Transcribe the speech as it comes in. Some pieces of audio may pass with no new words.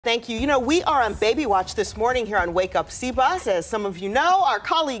Thank you. You know, we are on Baby Watch this morning here on Wake Up CBUS. As some of you know, our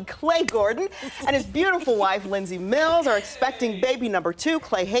colleague Clay Gordon and his beautiful wife Lindsey Mills are expecting baby number 2.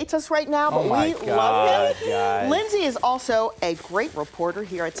 Clay hates us right now, but we love him. Guys. Lindsey is also a great reporter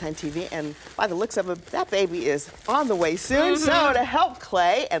here at 10 TV, and by the looks of it, that baby is on the way soon. So to help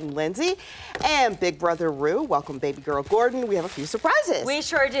Clay and Lindsey and Big Brother Rue welcome baby girl Gordon, we have a few surprises. We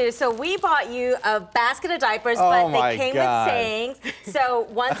sure do. So we bought you a basket of diapers, but they came with sayings. So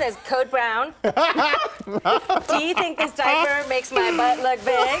one says Code Brown. Do you think this diaper makes my butt look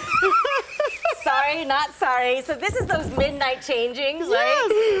big? Sorry, not sorry. So this is those midnight changings,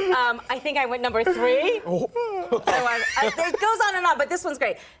 right? I think I went number 3. Oh. It goes on and on, but this one's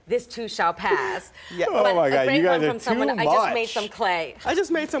great. This too shall pass. Yeah. Oh my God, you guys are too much. I just made some clay. I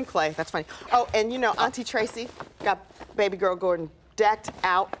just made some clay. That's funny. Oh, and you know, Auntie Tracy got baby girl Gordon decked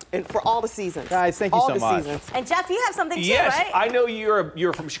out and for all the seasons. Guys, thank you so much. Seasons. And Jeff, you have something too, yes, right? I know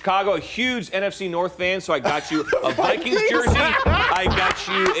you're from Chicago, a huge NFC North fan, so I got you a Vikings jersey, I got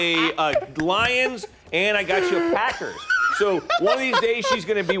you a Lions, and I got you a Packers. So one of these days she's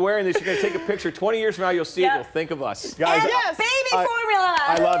going to be wearing this. You're going to take a picture. 20 years from now, you'll see it. You'll think of us. Guys, yes. Baby formula.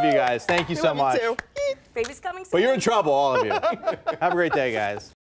 I love you guys. Thank you so much. Too. Baby's coming soon. But you're in trouble, all of you. Have a great day, guys.